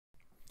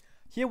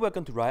Here we're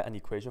going to write an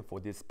equation for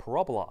this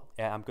parabola,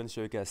 and I'm going to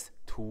show you guys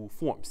two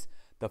forms.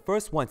 The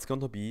first one is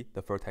going to be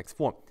the vertex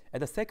form,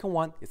 and the second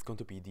one is going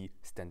to be the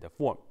standard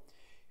form.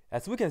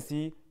 As we can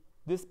see,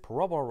 this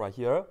parabola right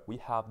here, we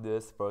have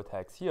this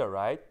vertex here,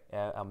 right?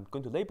 And I'm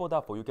going to label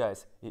that for you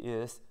guys. It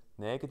is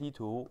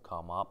 -2,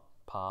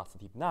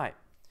 +9.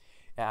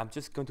 And I'm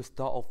just going to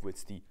start off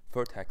with the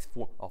vertex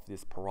form of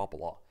this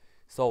parabola.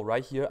 So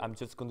right here, I'm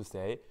just going to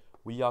say,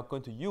 we are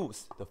going to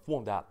use the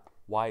form that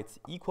y is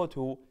equal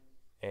to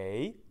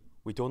a,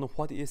 we don't know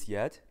what it is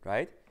yet,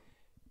 right?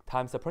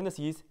 Times the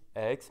parentheses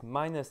x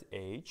minus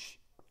h,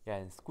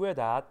 and square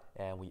that,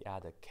 and we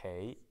add a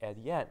k at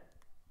the end.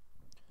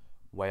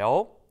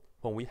 Well,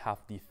 when we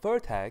have the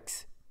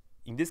vertex,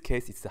 in this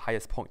case, it's the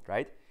highest point,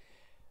 right?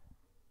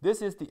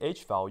 This is the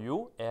h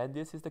value, and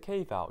this is the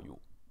k value.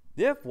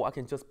 Therefore, I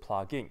can just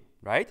plug in,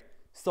 right?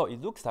 So it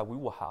looks like we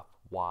will have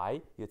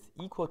y is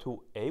equal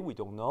to a, we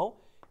don't know,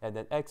 and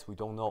then x we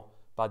don't know,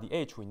 but the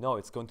h we know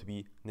it's going to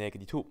be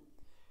 -2.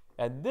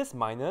 And this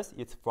minus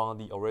is from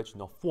the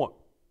original form,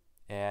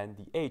 and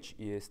the h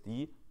is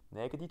the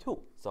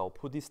 -2. So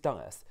put this down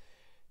as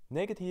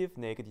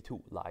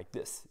 -2 like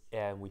this,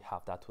 and we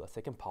have that to the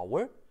second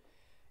power.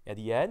 At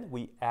the end,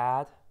 we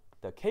add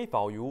the k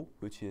value,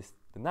 which is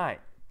the 9.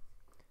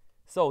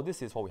 So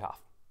this is what we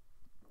have.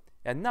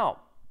 And now,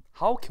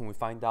 how can we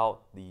find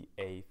out the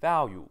a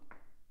value?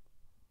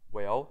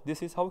 Well,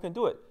 this is how we can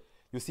do it.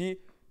 You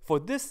see, for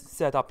this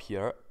setup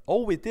here,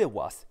 all we did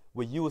was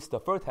we used the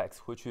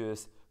vertex, which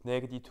is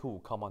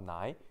 -2,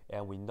 9,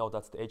 and we know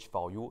that's the h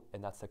value,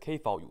 and that's the k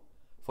value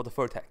for the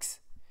vertex.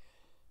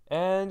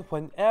 And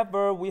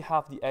whenever we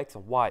have the x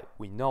and y,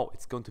 we know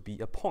it's going to be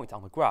a point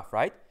on the graph,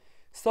 right?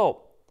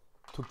 So,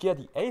 to get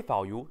the a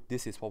value,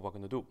 this is what we're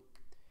going to do.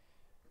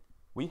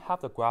 We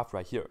have the graph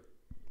right here.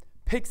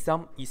 Pick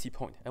some easy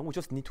point, and we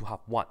just need to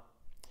have one.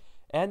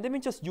 And let me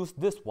just use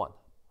this one.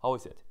 How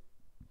is it?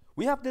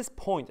 We have this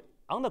point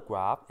on the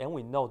graph, and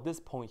we know this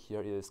point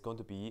here is going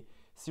to be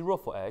 0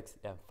 for x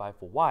and 5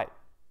 for y.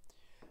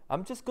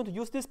 I'm just going to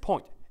use this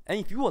point, and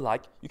if you would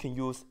like, you can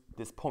use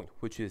this point,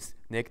 which is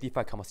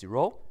 -5,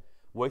 0,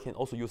 or you can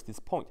also use this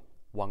point,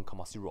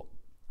 1, 0.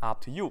 Up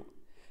to you.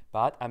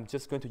 But I'm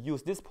just going to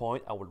use this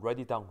point. I will write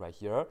it down right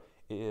here.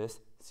 It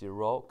is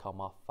 0,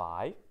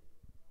 5.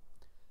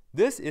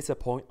 This is a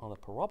point on the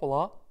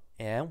parabola,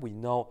 and we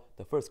know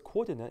the first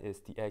coordinate is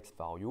the x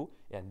value,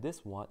 and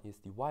this one is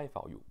the y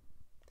value.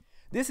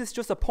 This is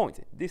just a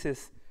point. This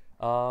is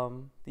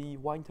the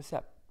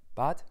y-intercept.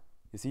 But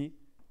you see,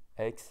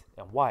 x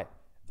and y.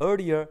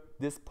 Earlier,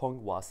 this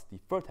point was the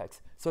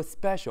vertex, so it's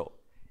special.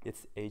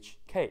 It's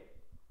hk.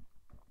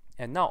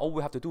 And now all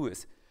we have to do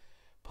is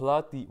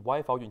plug the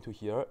y value into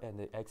here and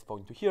the x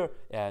value into here,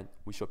 and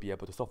we should be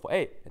able to solve for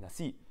a. And let's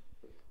see.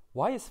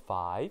 Y is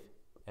 5,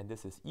 and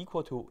this is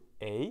equal to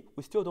a.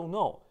 We still don't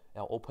know.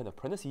 I'll open the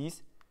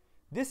parentheses.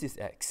 This is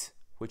x,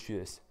 which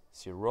is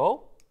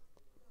 0.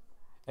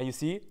 And you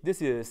see,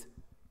 this is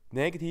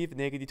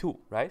 -2,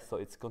 right? So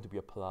it's going to be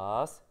a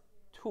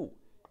 +2.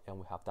 And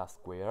we have that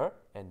square,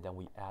 and then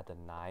we add the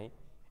 9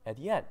 at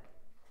the end.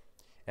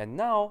 And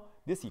now,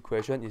 this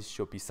equation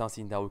should be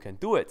something that we can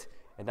do it.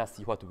 And let's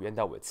see what do we end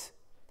up with.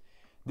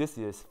 This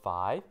is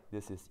 5.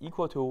 This is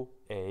equal to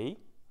a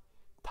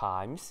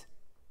times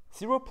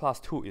 0 plus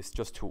 2 is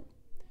just 2.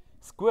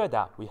 Square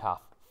that, we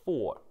have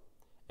 4.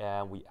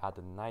 And we add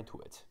the 9 to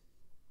it.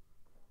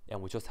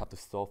 And we just have to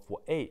solve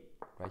for a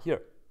right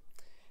here.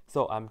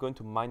 So I'm going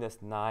to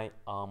 -9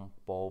 on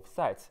both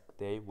sides.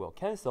 They will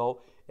cancel,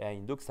 and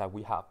it looks like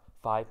we have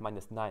 5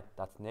 minus 9,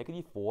 that's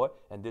 -4,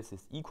 and this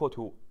is equal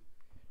to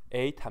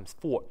a times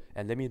 4.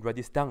 And let me write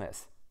this down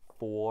as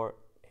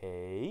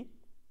 4a.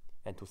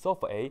 And to solve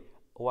for a,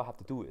 all I have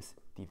to do is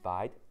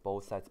divide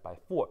both sides by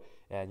 4.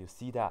 And you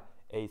see that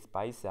a is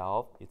by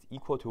itself, it's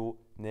equal to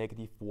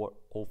 -4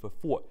 over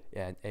 4,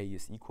 and a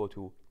is equal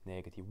to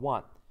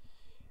 -1.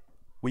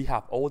 We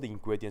have all the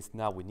ingredients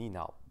now we need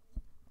now.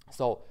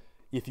 So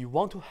if you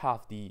want to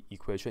have the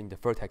equation in the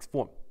vertex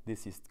form,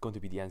 this is going to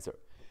be the answer.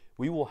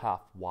 We will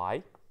have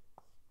y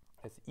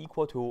is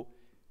equal to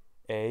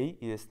a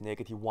is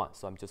 -1.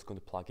 So I'm just going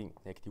to plug in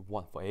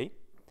 -1 for a.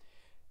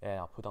 And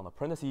I'll put on the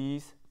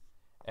parentheses,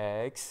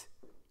 x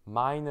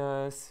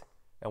minus,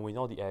 and we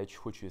know the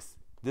h, which is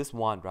this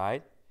one,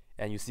 right?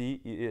 And you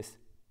see it is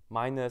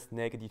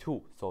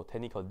 -2. So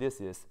technically this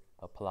is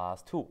a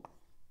 +2.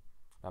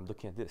 I'm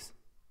looking at this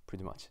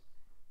pretty much.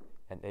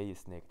 And a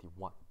is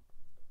 -1.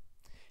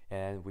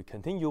 And we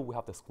continue, we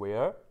have the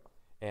square,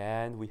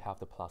 and we have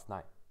the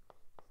 +9.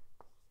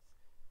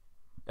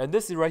 And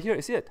this is right here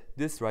is it.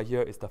 This right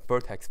here is the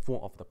vertex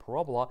form of the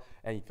parabola,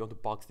 and if you want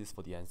to box this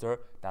for the answer,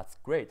 that's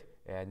great.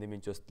 And let me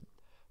just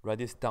write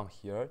this down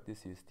here.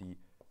 This is the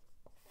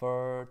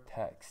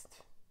vertex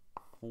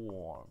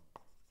form.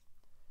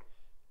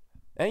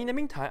 And in the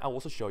meantime, I'll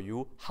also show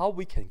you how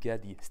we can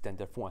get the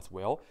standard form as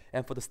well.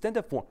 And for the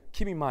standard form,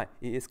 keep in mind,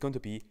 it is going to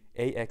be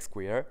ax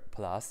squared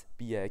plus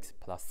bx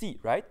plus c,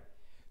 right?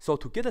 So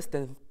to get the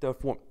standard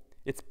form,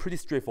 it's pretty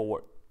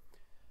straightforward.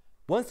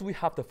 Once we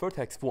have the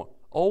vertex form,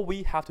 all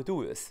we have to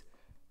do is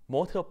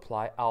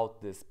multiply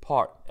out this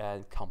part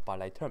and combine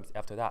like terms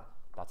after that.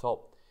 That's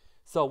all.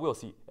 So we'll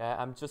see.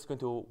 I'm just going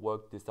to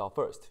work this out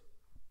first.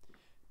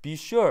 Be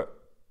sure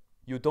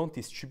you don't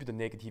distribute the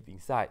negative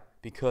inside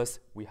because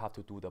we have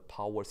to do the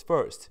powers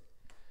first.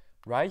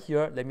 Right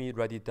here, let me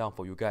write it down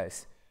for you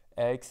guys.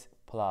 X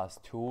plus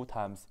 2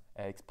 times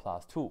x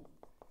plus 2.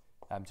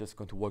 I'm just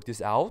going to work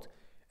this out.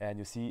 And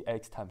you see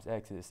x times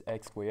x is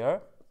x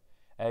squared.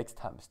 X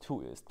times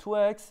 2 is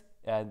 2x.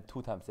 And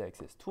 2 times x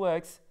is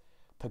 2x.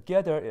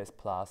 Together is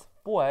plus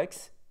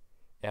 4x.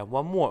 And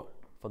one more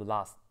for the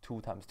last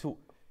 2 times 2,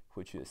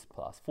 which is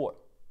plus 4.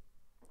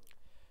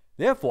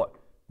 Therefore,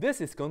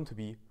 this is going to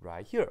be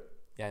right here.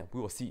 And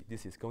we will see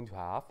this is going to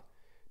have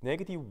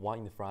negative 1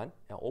 in the front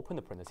and open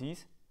the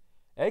parentheses.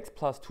 X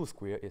plus 2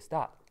 squared is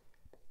that.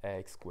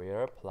 X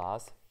squared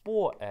plus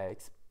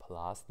 4x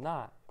plus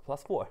 9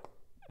 plus 4.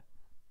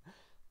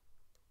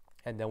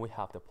 And then we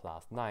have the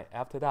plus 9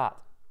 after that.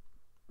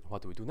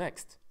 What do we do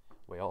next?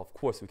 Well, of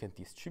course, we can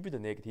distribute the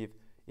negative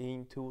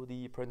into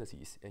the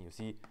parentheses. And you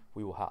see,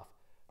 we will have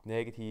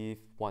negative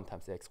 1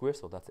 times x squared,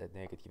 so that's a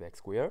negative x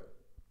squared.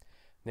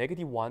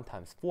 Negative 1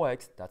 times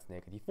 4x, that's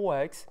negative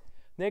 4x.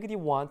 Negative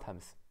 1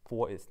 times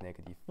 4 is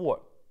negative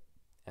 4.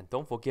 And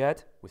don't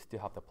forget, we still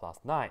have the plus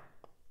 9.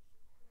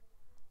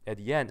 At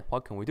the end,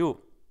 what can we do?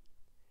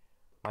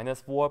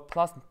 Minus 4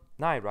 plus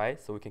 9, right?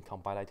 So we can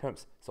combine like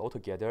terms. So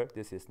altogether,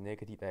 this is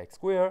negative x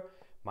squared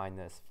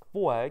minus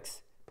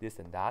 4x. This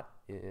and that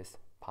is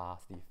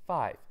positive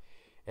 5.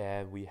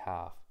 And we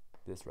have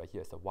this right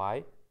here is the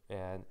y.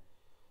 And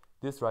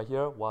this right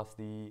here was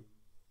the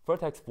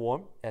vertex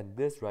form. And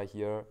this right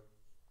here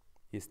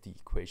is the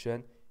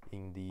equation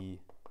in the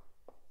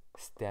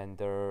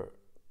standard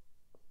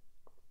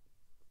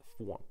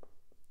form.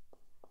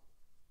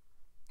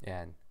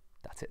 And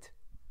that's it.